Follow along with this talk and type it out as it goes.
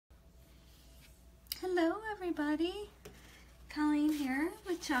Hello everybody, Colleen here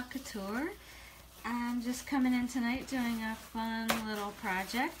with Couture. I'm just coming in tonight doing a fun little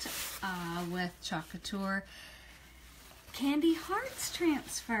project with Couture Candy Hearts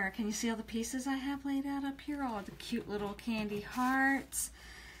transfer. Can you see all the pieces I have laid out up here? All the cute little candy hearts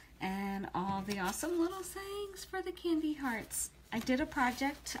and all the awesome little sayings for the candy hearts. I did a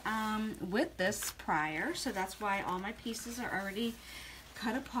project with this prior, so that's why all my pieces are already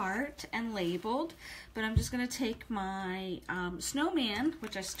cut apart and labeled, but I'm just going to take my snowman,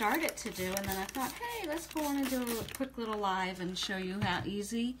 which I started to do, and then I thought, hey, let's go on and do a quick little live and show you how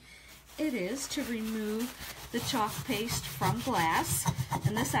easy it is to remove the chalk paste from glass.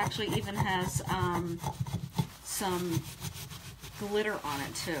 And this actually even has some glitter on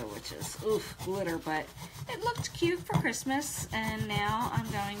it too, which is, oof, glitter, but it looked cute for Christmas, and now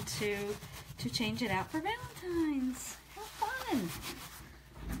I'm going to change it out for Valentine's. How fun!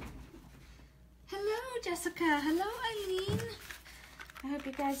 Hello, Jessica. Hello, Eileen. I hope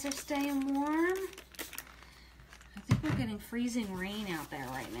you guys are staying warm. I think we're getting freezing rain out there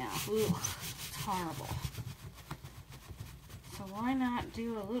right now. Ooh, it's horrible. So why not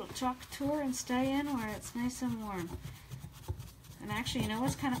do a little chalk tour and stay in where it's nice and warm? And actually, you know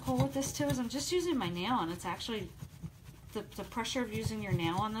what's kind of cool with this too is I'm just using my nail, and it's actually, the pressure of using your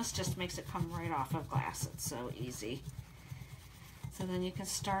nail on this just makes it come right off of glass. It's so easy. So then you can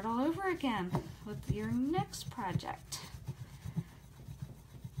start all over again with your next project.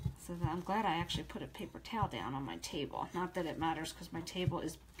 So I'm glad I actually put a paper towel down on my table. Not that it matters because my table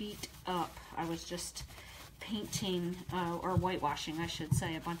is beat up. I was just painting, or whitewashing I should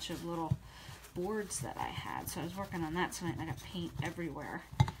say, a bunch of little boards that I had. So I was working on that tonight and I got paint everywhere.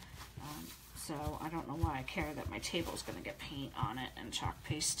 So I don't know why I care that my table is going to get paint on it and chalk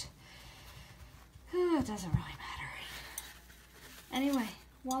paste. It doesn't really matter. Anyway,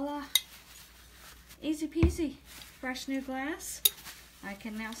 voila, easy peasy, fresh new glass. I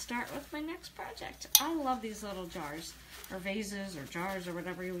can now start with my next project. I love these little jars, or vases, or jars, or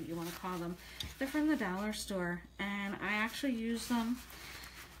whatever you want to call them. They're from the dollar store, and I actually use them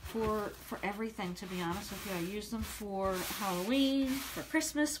for everything, to be honest with you. I use them for Halloween, for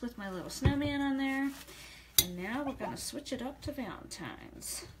Christmas with my little snowman on there, and now we're going to switch it up to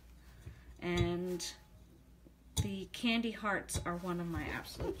Valentine's. And the candy hearts are one of my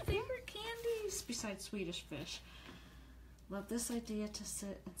absolute favorite candies, besides Swedish fish. Love this idea to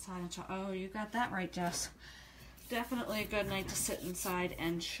sit inside and chalk. Oh, you got that right, Jess. Definitely a good night to sit inside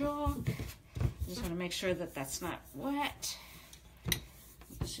and chalk. Just want to make sure that that's not wet.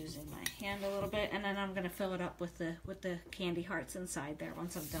 Just using my hand a little bit, and then I'm going to fill it up with the candy hearts inside there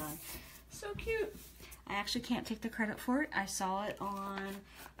once I'm done. So cute. I actually can't take the credit for it. I saw it on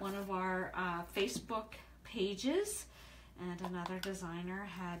one of our Facebook pages, and another designer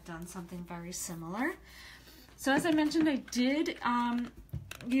had done something very similar. So as I mentioned, I did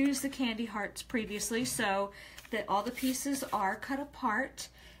use the candy hearts previously, so that all the pieces are cut apart,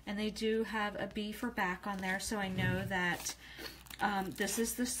 and they do have a B for back on there, so I know that this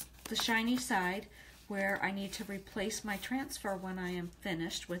is the shiny side where I need to replace my transfer when I am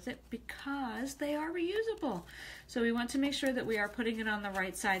finished with it, because they are reusable. So we want to make sure that we are putting it on the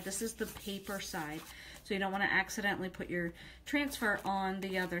right side. This is the paper side, so you don't want to accidentally put your transfer on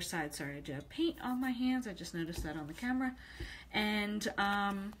the other side. Sorry, I do have paint on my hands. I just noticed that on the camera. And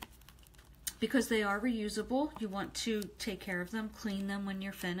because they are reusable, you want to take care of them, clean them when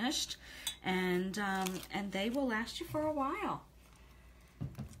you're finished, and they will last you for a while.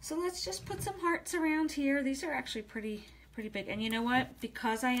 So let's just put some hearts around here. These are actually pretty big. And you know what?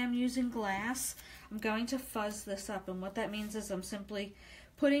 Because I am using glass, I'm going to fuzz this up. And what that means is I'm simply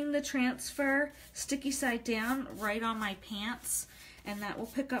putting the transfer sticky side down right on my pants, and that will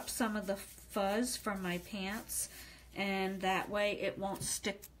pick up some of the fuzz from my pants, and that way it won't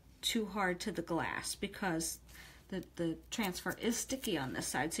stick too hard to the glass, because the transfer is sticky on this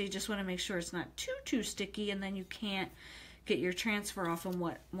side. So you just want to make sure it's not too sticky, and then you can't get your transfer off, and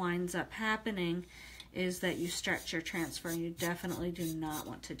what winds up happening is that you stretch your transfer, and you definitely do not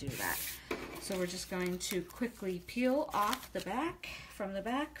want to do that. So we're just going to quickly peel off the back, from the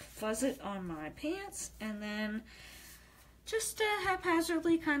back, fuzz it on my pants, and then just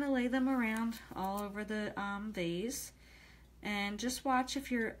haphazardly kind of lay them around all over the vase. And just watch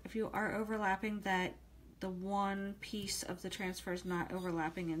if you are overlapping, that the one piece of the transfer is not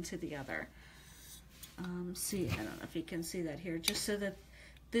overlapping into the other. See, I don't know if you can see that here, just so that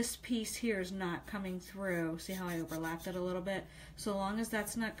this piece here is not coming through. See how I overlapped it a little bit? So long as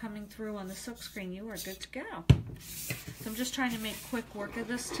that's not coming through on the silk screen, you are good to go. So I'm just trying to make quick work of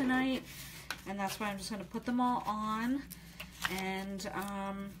this tonight, and that's why I'm just going to put them all on, and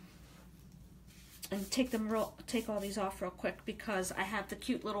and take all these off real quick because I have the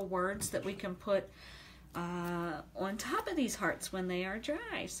cute little words that we can put on top of these hearts when they are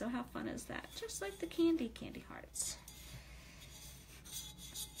dry. So how fun is that? Just like the candy hearts.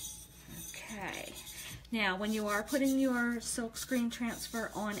 Okay. Now, when you are putting your silk screen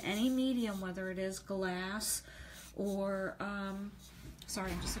transfer on any medium, whether it is glass or,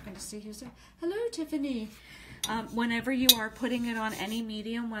 sorry, I'm just looking to see who's there. Hello, Tiffany. Whenever you are putting it on any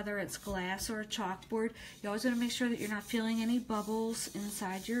medium, whether it's glass or a chalkboard, you always want to make sure that you're not feeling any bubbles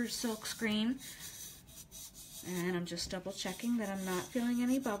inside your silk screen. And I'm just double checking that I'm not feeling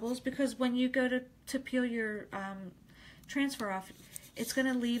any bubbles, because when you go to peel your transfer off, it's going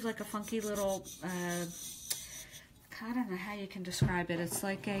to leave like a funky little, I don't know how you can describe it. It's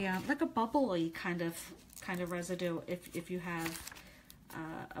like a bubbly kind of residue if you have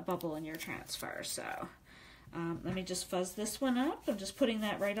a bubble in your transfer. So let me just fuzz this one up. I'm just putting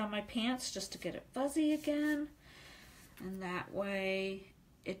that right on my pants just to get it fuzzy again. And that way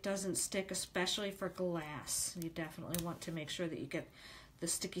it doesn't stick, especially for glass. You definitely want to make sure that you get the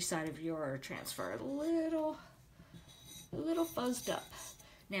sticky side of your transfer a little fuzzed up.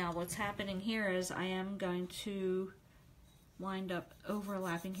 Now what's happening here is I am going to wind up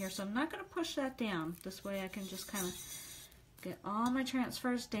overlapping here, so I'm not going to push that down. This way I can just kind of get all my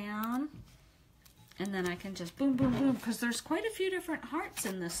transfers down, and then I can just boom, boom, boom, because there's quite a few different hearts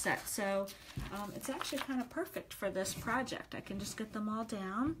in this set, so it's actually kind of perfect for this project. I can just get them all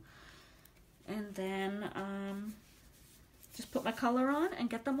down, and then just put my color on and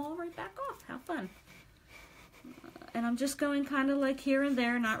get them all right back off. How fun. And I'm just going kind of like here and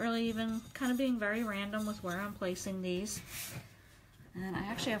there, not really even, kind of being very random with where I'm placing these. And I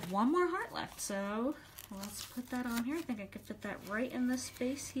actually have one more heart left, so let's put that on here. I think I could fit that right in this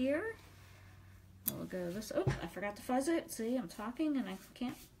space here. We'll go this, oh, I forgot to fuzz it. See, I'm talking and I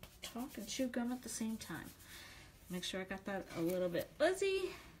can't talk and chew gum at the same time. Make sure I got that a little bit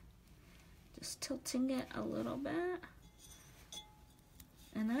fuzzy. Just tilting it a little bit.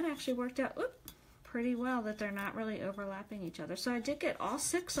 And that actually worked out, pretty well, that they're not really overlapping each other. So I did get all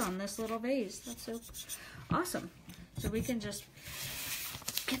 6 on this little vase. That's so awesome. So we can just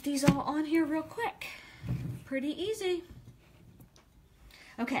get these all on here real quick. Pretty easy.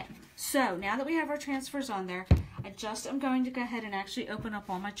 Okay, so now that we have our transfers on there, I just am going to go ahead and actually open up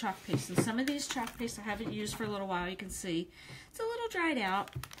all my chalk paste. And some of these chalk paste I haven't used for a little while. You can see it's a little dried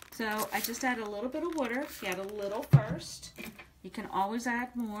out. So I just add a little bit of water. You add a little first. You can always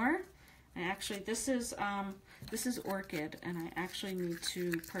add more. I actually, this is orchid, and I actually need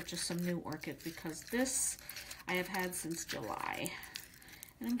to purchase some new orchid because this I have had since July.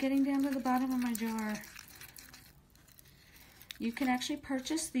 And I'm getting down to the bottom of my jar. You can actually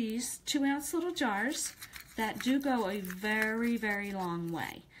purchase these 2-ounce little jars that do go a very, very long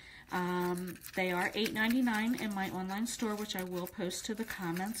way. They are $8.99 in my online store, which I will post to the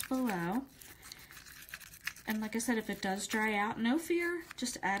comments below. And like I said, if it does dry out, no fear.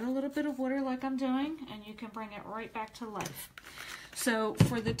 Just add a little bit of water like I'm doing, and you can bring it right back to life. So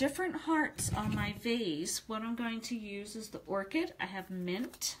for the different hearts on my vase, what I'm going to use is the orchid. I have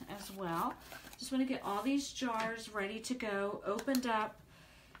mint as well. Just want to get all these jars ready to go, opened up.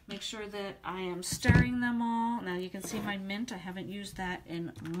 Make sure that I am stirring them all. Now you can see my mint. I haven't used that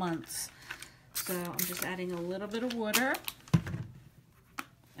in months. So I'm just adding a little bit of water.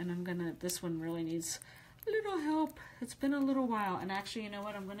 And this one really needs little help. It's been a little while, and actually, you know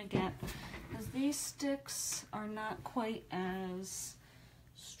what I'm going to get, because these sticks are not quite as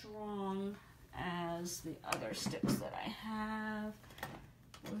strong as the other sticks that I have,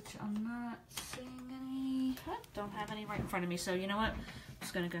 which I'm not seeing any. Don't have any right in front of me, so you know what, I'm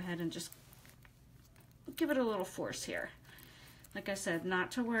just going to go ahead and just give it a little force here. Like I said,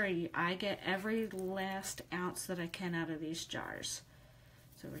 not to worry, I get every last ounce that I can out of these jars.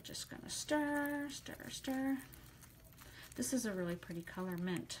 So we're just going to stir, stir, stir. This is a really pretty color,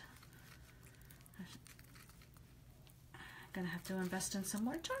 mint. I'm going to have to invest in some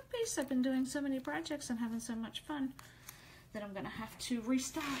more chalk paste. I've been doing so many projects and having so much fun that I'm going to have to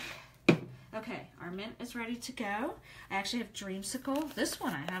restock. Okay, our mint is ready to go. I actually have dreamsicle. This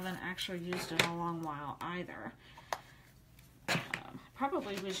one I haven't actually used in a long while either.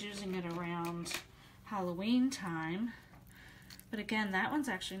 Probably was using it around Halloween time. But again, that one's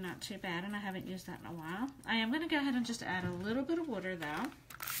actually not too bad, and I haven't used that in a while. I am going to go ahead and just add a little bit of water, though.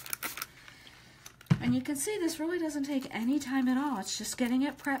 And you can see this really doesn't take any time at all. It's just getting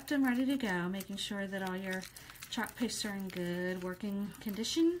it prepped and ready to go, making sure that all your chalk pastes are in good working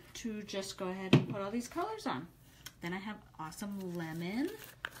condition to just go ahead and put all these colors on. Then I have awesome lemon.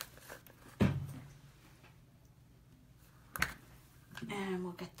 And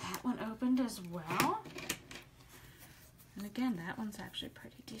we'll get that one opened as well. And again, that one's actually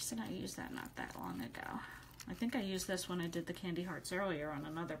pretty decent. I used that not that long ago. I think I used this when I did the candy hearts earlier on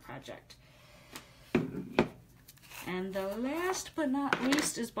another project. And the last but not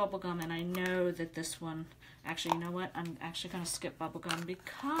least is bubblegum. And I know that this one, actually, you know what? I'm actually going to skip bubblegum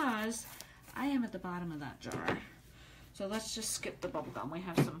because I am at the bottom of that jar. So let's just skip the bubblegum. We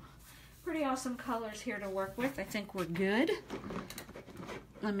have some pretty awesome colors here to work with. I think we're good.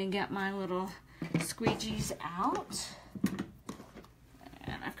 Let me get my little squeegees out.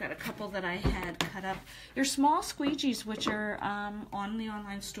 And I've got a couple that I had cut up. Your small squeegees, which are on the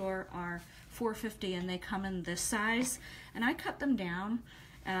online store, are $4.50, and they come in this size. And I cut them down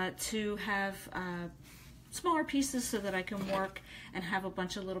to have smaller pieces so that I can work and have a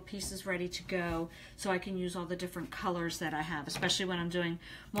bunch of little pieces ready to go, so I can use all the different colors that I have, especially when I'm doing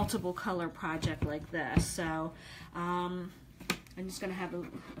multiple color project like this. So I'm just going to have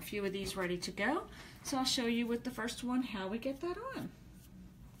a few of these ready to go. So I'll show you with the first one how we get that on.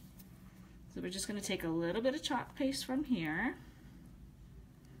 So we're just going to take a little bit of chalk paste from here,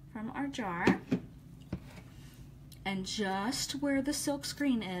 from our jar, and just where the silk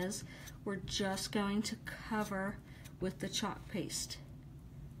screen is, we're just going to cover with the chalk paste.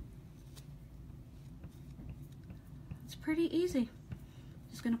 It's pretty easy.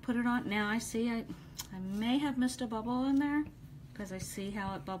 Just going to put it on. Now I see I may have missed a bubble in there because I see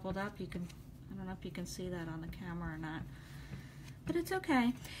how it bubbled up. I don't know if you can see that on the camera or not. But it's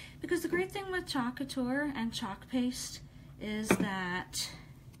okay, because the great thing with Couture and chalk paste is that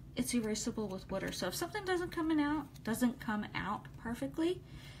it's erasable with water. So if something doesn't come out perfectly,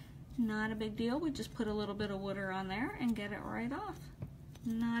 not a big deal. We just put a little bit of water on there and get it right off.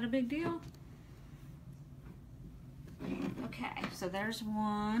 Not a big deal. Okay, so there's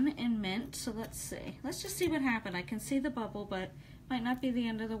one in mint. So let's see. Let's just see what happened. I can see the bubble, but might not be the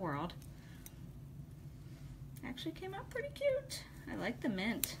end of the world. Actually came out pretty cute. I like the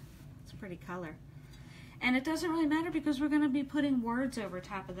mint. It's a pretty color. And it doesn't really matter because we're going to be putting words over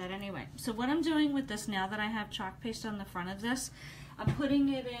top of that anyway. So what I'm doing with this, now that I have chalk paste on the front of this, I'm putting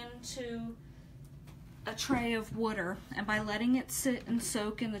it into a tray of water. And by letting it sit and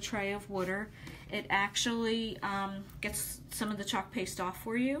soak in the tray of water, it actually gets some of the chalk paste off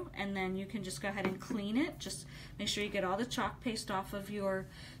for you. And then you can just go ahead and clean it. Just make sure you get all the chalk paste off of your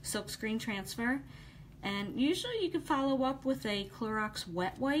silkscreen transfer. And usually you can follow up with a Clorox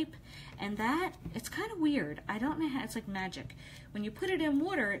wet wipe, and that, it's kind of weird. I don't know how, it's like magic. When you put it in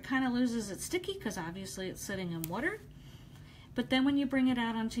water, it kind of loses its sticky because obviously it's sitting in water. But then when you bring it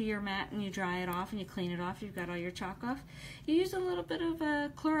out onto your mat and you dry it off and you clean it off, you've got all your chalk off, you use a little bit of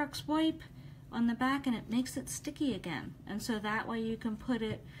a Clorox wipe on the back and it makes it sticky again. And so that way you can put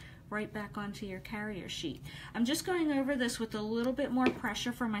it right back onto your carrier sheet. I'm just going over this with a little bit more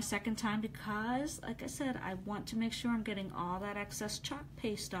pressure for my second time because, like I said, I want to make sure I'm getting all that excess chalk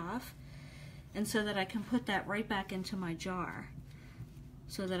paste off, and so that I can put that right back into my jar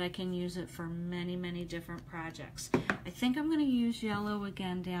so that I can use it for many, many different projects. I think I'm going to use yellow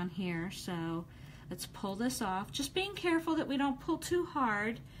again down here, so let's pull this off. Just being careful that we don't pull too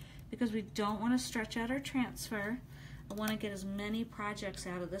hard because we don't want to stretch out our transfer. I want to get as many projects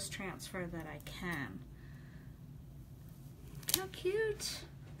out of this transfer that I can. How cute!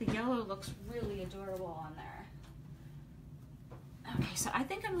 The yellow looks really adorable on there. Okay, so I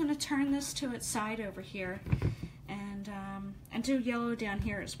think I'm going to turn this to its side over here and do yellow down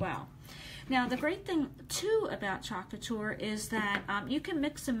here as well. Now the great thing too about Couture is that you can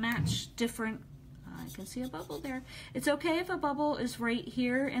mix and match different. I can see a bubble there. It's okay if a bubble is right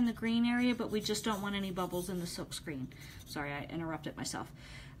here in the green area, but we just don't want any bubbles in the silk screen. Sorry, I interrupted myself.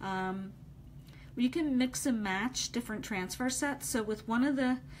 You can mix and match different transfer sets. So with one of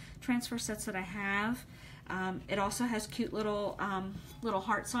the transfer sets that I have, it also has cute little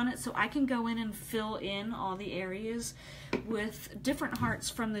hearts on it. So I can go in and fill in all the areas with different hearts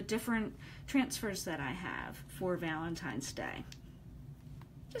from the different transfers that I have for Valentine's Day.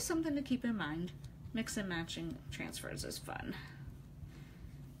 Just something to keep in mind. Mix and matching transfers is fun.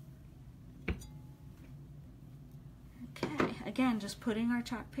 Okay, again, just putting our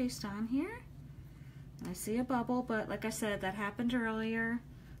chalk paste on here. And I see a bubble, but like I said, that happened earlier.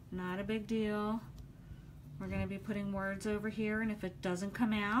 Not a big deal. We're going to be putting words over here, and if it doesn't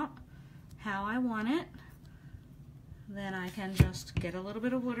come out how I want it, then I can just get a little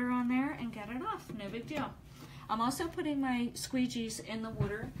bit of water on there and get it off. No big deal. I'm also putting my squeegees in the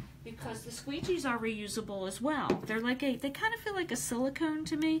water because the squeegees are reusable as well. They're like they kind of feel like a silicone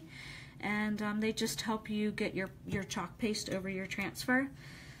to me, and they just help you get your chalk paste over your transfer.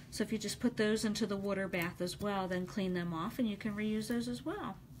 So if you just put those into the water bath as well, then clean them off and you can reuse those as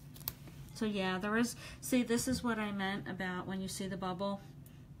well. So yeah, there is, see, this is what I meant about when you see the bubble.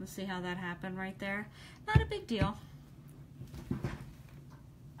 Let's see how that happened right there. Not a big deal.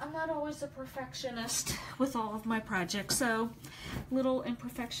 I'm not always a perfectionist with all of my projects, so little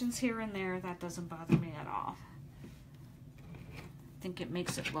imperfections here and there, that doesn't bother me at all. I think it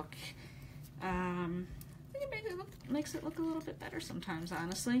makes it look, makes it look a little bit better sometimes,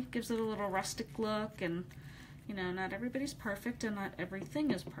 honestly. Gives it a little rustic look, and you know, not everybody's perfect and not everything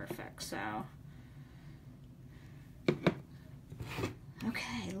is perfect, so.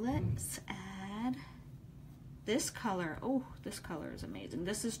 Okay, let's add this color. Oh, this color is amazing.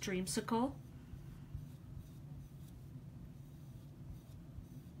 This is Dreamsicle.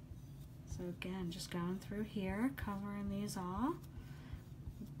 So again, just going through here, coloring these all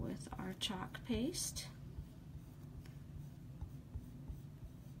with our chalk paste.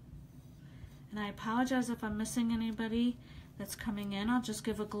 And I apologize if I'm missing anybody that's coming in. I'll just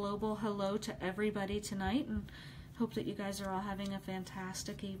give a global hello to everybody tonight and hope that you guys are all having a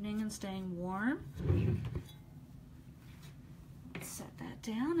fantastic evening and staying warm. Let's set that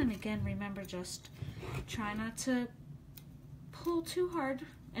down. And again, remember, just try not to pull too hard.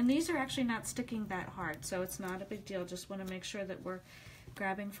 And these are actually not sticking that hard, so it's not a big deal. Just want to make sure that we're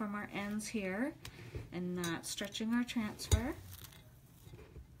grabbing from our ends here and not stretching our transfer.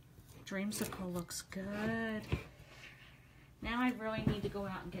 Dreamsicle looks good. Now I really need to go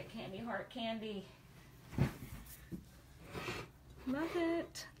out and get candy heart candy. Love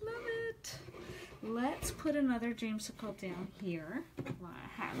it, love it. Let's put another Dreamsicle down here. Well,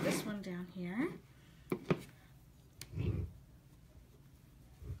 I have this one down here.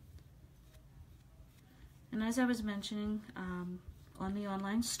 And as I was mentioning, on the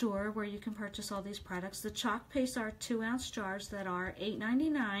online store where you can purchase all these products, the chalk pastes are 2-ounce jars that are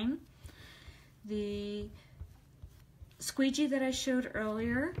 $8.99. The squeegee that I showed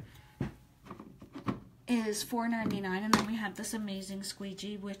earlier is $4.99, and then we have this amazing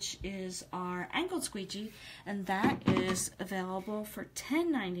squeegee, which is our angled squeegee, and that is available for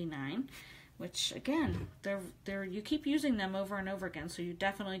 $10.99. Which again, you keep using them over and over again, so you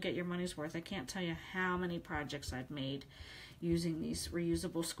definitely get your money's worth. I can't tell you how many projects I've made using these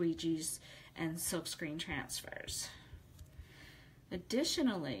reusable squeegees and silkscreen transfers.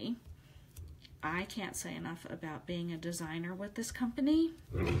 Additionally, I can't say enough about being a designer with this company.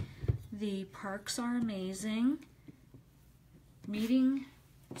 The perks are amazing. Meeting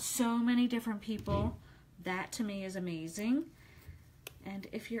so many different people, that to me is amazing. And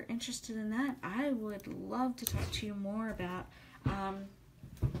if you're interested in that, I would love to talk to you more about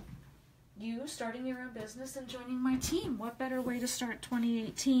you starting your own business and joining my team. What better way to start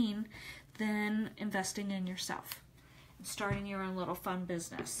 2018 than investing in yourself and starting your own little fun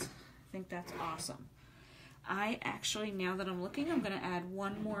business? I think that's awesome. I actually, now that I'm looking, I'm going to add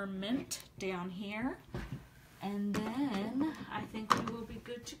one more mint down here, and then I think we will be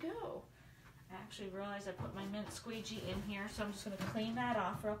good to go. I actually realized I put my mint squeegee in here, so I'm just going to clean that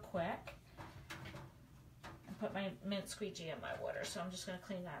off real quick and put my mint squeegee in my water. So I'm just going to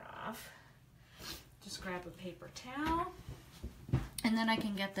clean that off. Just grab a paper towel, and then I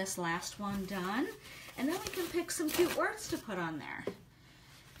can get this last one done, and then we can pick some cute words to put on there.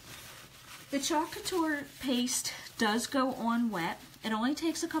 The chalk couture paste does go on wet. It only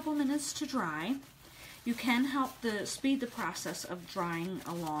takes a couple minutes to dry. You can help speed the process of drying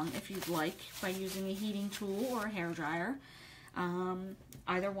along if you'd like by using a heating tool or a hairdryer.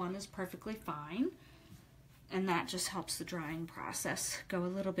 Either one is perfectly fine, and that just helps the drying process go a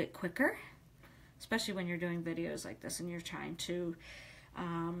little bit quicker, especially when you're doing videos like this and you're trying to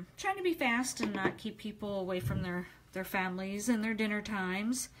be fast and not keep people away from their families and their dinner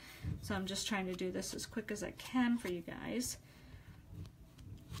times. So I'm just trying to do this as quick as I can for you guys.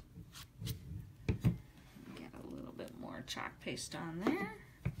 Chalk paste on there.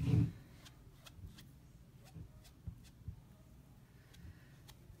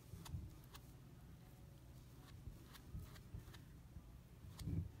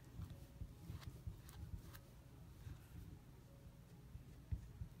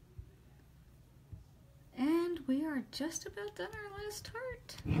 And we are just about done our last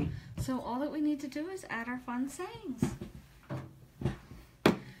heart. So all that we need to do is add our fun sayings.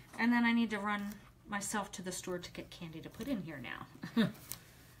 And then I need to run myself to the store to get candy to put in here now.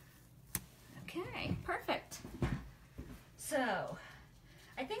 Okay, perfect. So,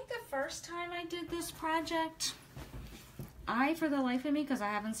 I think the first time I did this project, for the life of me, because I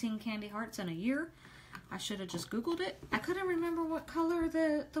haven't seen candy hearts in a year, I should have just Googled it. I couldn't remember what color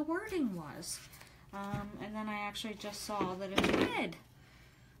the wording was. And then I actually just saw that it's red.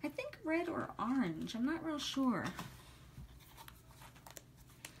 I think red or orange. I'm not real sure.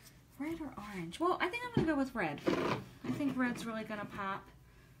 Red or orange? Well, I think I'm going to go with red. I think red's really going to pop.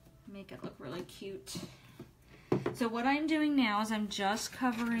 Make it look really cute. So what I'm doing now is I'm just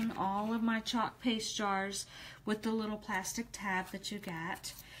covering all of my chalk paste jars with the little plastic tab that you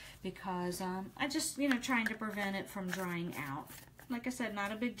got, because I just, you know, trying to prevent it from drying out. Like I said,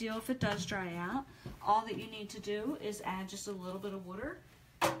 not a big deal if it does dry out. All that you need to do is add just a little bit of water,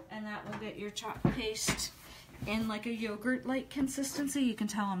 and that will get your chalk paste in like a yogurt-like consistency. You can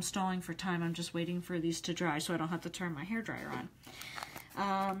tell I'm stalling for time. I'm just waiting for these to dry so I don't have to turn my hairdryer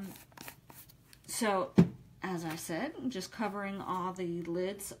on. So, as I said, I'm just covering all the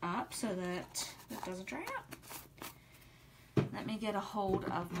lids up so that it doesn't dry out. Let me get a hold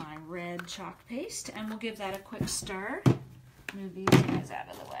of my red chalk paste, and we'll give that a quick stir. Move these guys out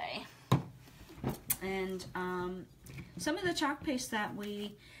of the way. And some of the chalk paste that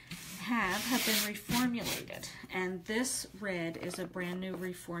we have been reformulated, and this red is a brand new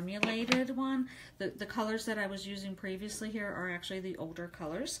reformulated one. The colors that I was using previously here are actually the older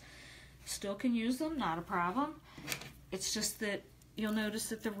colors. Still can use them, not a problem. It's just that you'll notice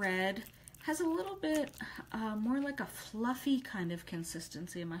that the red has a little bit more like a fluffy kind of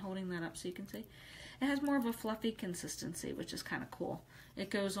consistency. Am I holding that up so you can see? It has more of a fluffy consistency, which is kind of cool.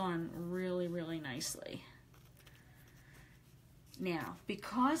 It goes on really, really nicely. Now,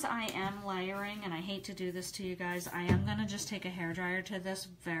 because I am layering, and I hate to do this to you guys, I am going to just take a hairdryer to this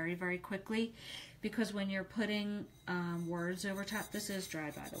very, very quickly, because when you're putting words over top, this is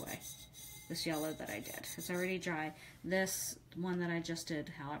dry, by the way. This yellow that I did, it's already dry. This one that I just did,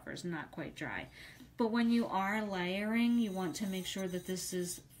 however, is not quite dry. But when you are layering, you want to make sure that this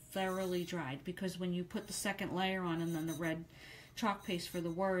is thoroughly dried, because when you put the second layer on and then the red chalk paste for the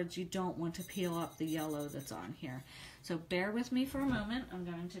words, you don't want to peel up the yellow that's on here. So bear with me for a moment. I'm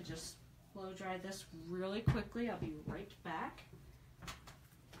going to just blow dry this really quickly. I'll be right back.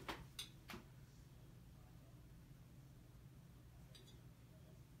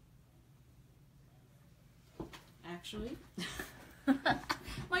 Actually,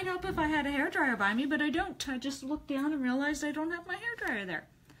 might help if I had a hairdryer by me, but I don't. I just looked down and realized I don't have my hairdryer there.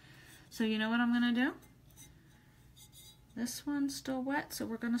 So you know what I'm going to do? This one's still wet, so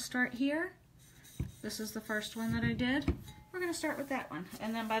we're going to start here. This is the first one that I did. We're going to start with that one.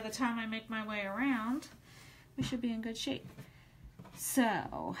 And then by the time I make my way around, we should be in good shape.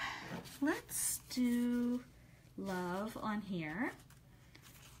 So let's do love on here.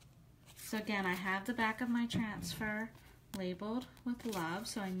 So again, I have the back of my transfer labeled with love,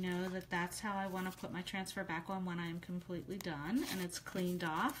 so I know that that's how I want to put my transfer back on when I'm completely done and it's cleaned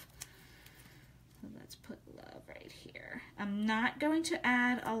off. So let's put love right here. I'm not going to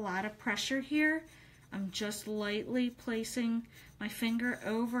add a lot of pressure here. I'm just lightly placing my finger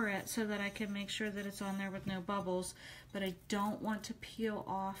over it so that I can make sure that it's on there with no bubbles, but I don't want to peel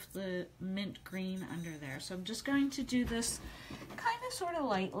off the mint green under there. So I'm just going to do this kind of sort of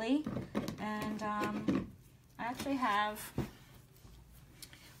lightly, and I actually have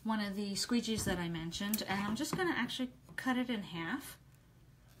one of the squeegees that I mentioned, and I'm just going to actually cut it in half,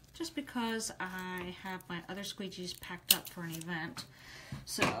 just because I have my other squeegees packed up for an event.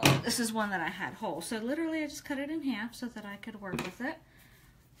 So this is one that I had whole. So literally I just cut it in half so that I could work with it.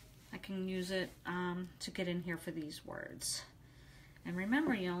 I can use it to get in here for these words. And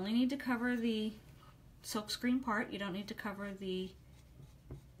remember, you only need to cover the silkscreen part. You don't need to cover the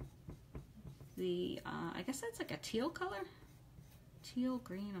I guess that's like a teal color? Teal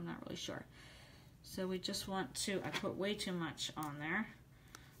green, I'm not really sure. So we just want to, I put way too much on there.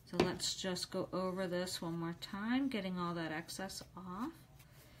 So let's just go over this one more time, getting all that excess off.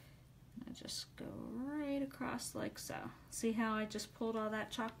 I just go right across like so. See how I just pulled all that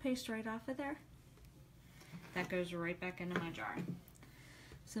chalk paste right off of there? That goes right back into my jar.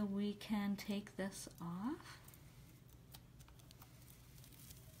 So we can take this off.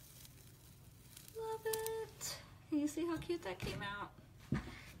 Love it. You see how cute that came out?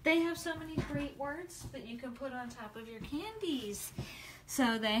 They have so many great words that you can put on top of your candies.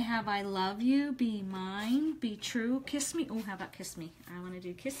 So they have I love you, be mine, be true, kiss me. Oh, how about kiss me? I want to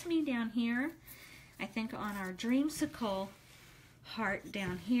do kiss me down here. I think on our dreamsicle heart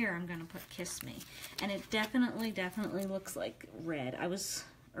down here, I'm going to put kiss me. And it definitely looks like red. I was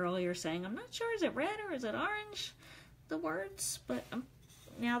earlier saying, I'm not sure, is it red or is it orange, the words? But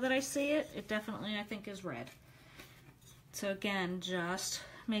now that I see it, it definitely, I think, is red. So again, just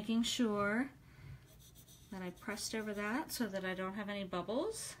making sure that I pressed over that so that I don't have any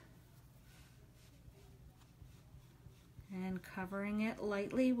bubbles. And covering it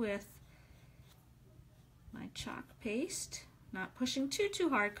lightly with my chalk paste. not pushing too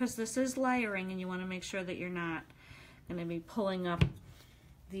hard, because this is layering and you want to make sure that you're not going to be pulling up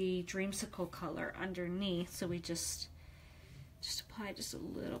the dreamsicle color underneath. So we just apply just a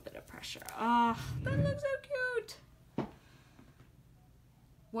little bit of pressure. Oh, that looks so cute.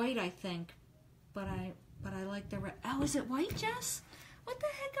 White, I think, but I like the red. Oh, is it white, Jess? What the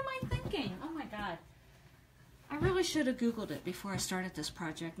heck am I thinking? Oh my God. I really should have Googled it before I started this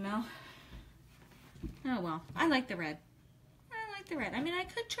project, no? Oh well, I like the red. I like the red. I mean, I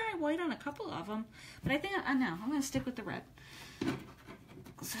could try white on a couple of them, but I think, no, I'm going to stick with the red.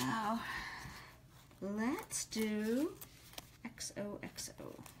 So, let's do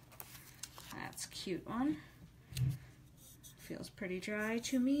XOXO. That's a cute one. Feels pretty dry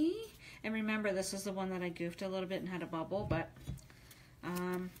to me. And remember, this is the one that I goofed a little bit and had a bubble, but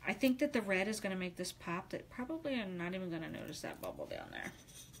I think that the red is going to make this pop that probably I'm not even going to notice that bubble down there.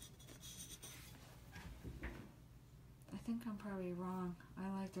 I think I'm probably wrong.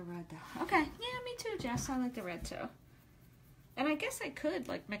 I like the red though. Okay, yeah, me too, Jess. I like the red too. And I guess I could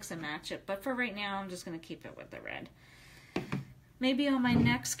like mix and match it, but for right now, I'm just going to keep it with the red. Maybe on my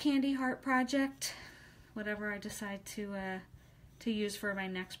next candy heart project, whatever I decide to use for my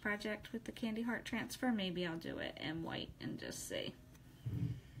next project with the candy heart transfer, maybe I'll do it in white and just see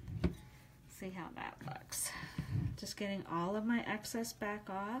how that looks. Just getting all of my excess back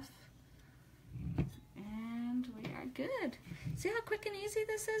off, and we are good. See how quick and easy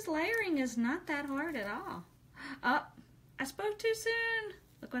this is? Layering is not that hard at all. Oh, I spoke too soon.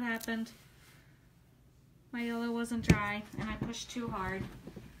 Look what happened. My yellow wasn't dry and I pushed too hard.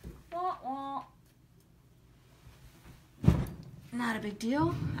 Wah, wah. Not a big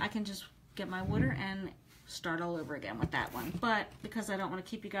deal. I can just get my water and start all over again with that one. But because I don't want to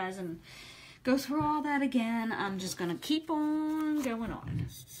keep you guys and go through all that again, I'm just going to keep on going on.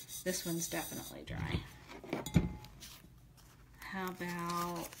 This one's definitely dry. How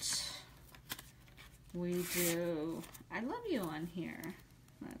about we do I Love You on here?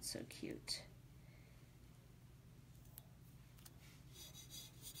 That's so cute.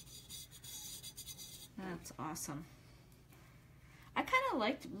 That's awesome. I kind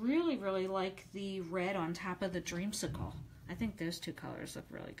of really like the red on top of the dreamsicle. I think those two colors look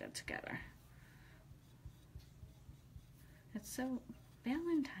really good together. It's so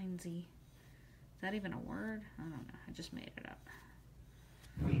Valentine's-y. Is that even a word? I don't know. I just made it up.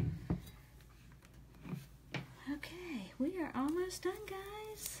 Okay, we are almost done,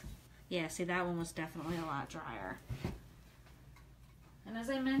 guys. Yeah, see, that one was definitely a lot drier. And as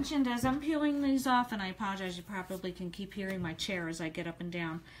I mentioned, as I'm peeling these off, and I apologize, you probably can keep hearing my chair as I get up and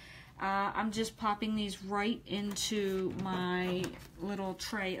down. I'm just popping these right into my little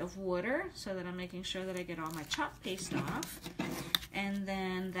tray of water so that I'm making sure that I get all my chalk paste off. And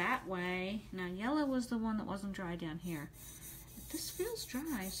then that way, now yellow was the one that wasn't dry down here. This feels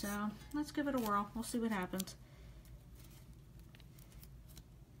dry, so let's give it a whirl. We'll see what happens.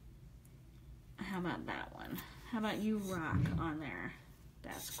 How about that one? How about you rock on there?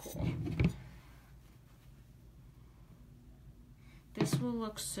 That's cool. This will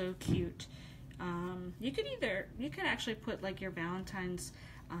look so cute. You could actually put like your Valentine's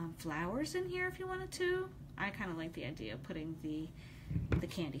flowers in here if you wanted to. I kind of like the idea of putting the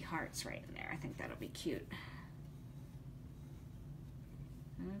candy hearts right in there. I think that'll be cute.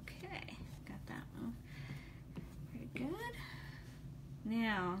 Okay, got that one. Very good.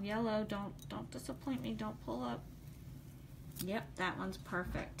 Now, yellow, don't disappoint me. Don't pull up. Yep, that one's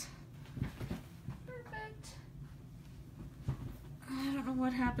perfect. Perfect. I don't know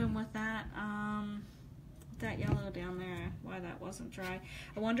what happened with that yellow down there, why that wasn't dry.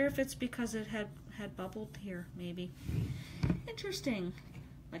 I wonder if it's because it had bubbled here, maybe. Interesting.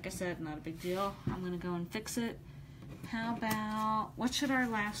 Like I said, not a big deal. I'm gonna go and fix it. How about, what should our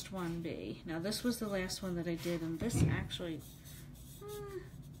last one be? Now this was the last one that I did, and this actually,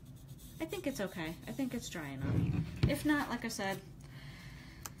 I think it's okay. I think it's dry enough. If not, like I said,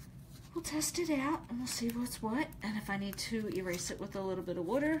 we'll test it out and we'll see what's what. And if I need to erase it with a little bit of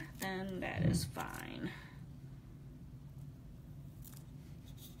water, then that is fine.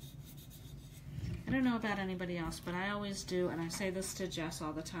 I don't know about anybody else, but I always do, and I say this to Jess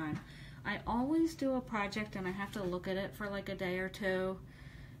all the time. I always do a project and I have to look at it for like a day or two,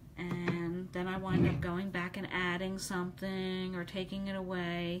 and then I wind up going back and adding something or taking it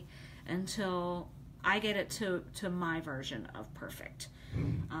away until I get it to my version of perfect.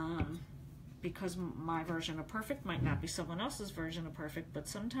 Because my version of perfect might not be someone else's version of perfect, but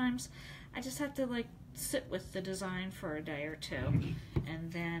sometimes I just have to like sit with the design for a day or two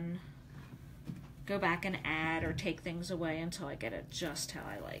and then go back and add or take things away until I get it just how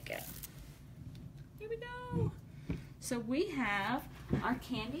I like it. Here we go. So we have our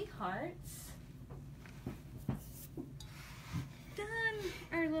candy hearts. Done!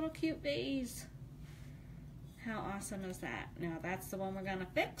 Our little cute vase. How awesome is that? Now that's the one we're gonna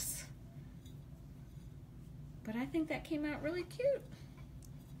fix. But I think that came out really cute.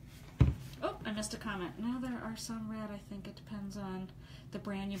 Oh, I missed a comment. Now there are some red. I think it depends on the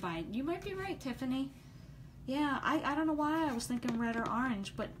brand you buy. You might be right, Tiffany. Yeah, I don't know why I was thinking red or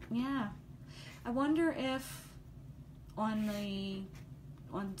orange, but yeah. I wonder if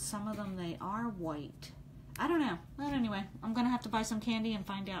on some of them they are white. I don't know. Well, anyway, I'm gonna have to buy some candy and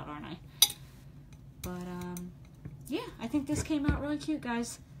find out, aren't I? But yeah, I think this came out really cute,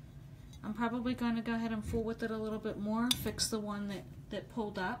 guys. I'm probably going to go ahead and fool with it a little bit more, fix the one that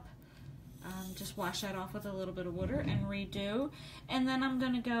pulled up. Just wash that off with a little bit of water and redo. And then I'm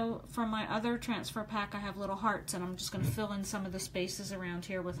going to go, from my other transfer pack, I have little hearts, and I'm just going to fill in some of the spaces around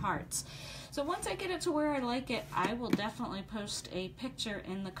here with hearts. So once I get it to where I like it, I will definitely post a picture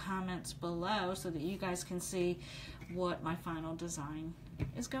in the comments below so that you guys can see what my final design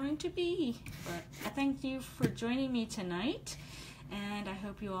is going to be. But I thank you for joining me tonight, and I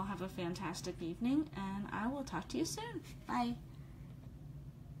hope you all have a fantastic evening, and I will talk to you soon. Bye.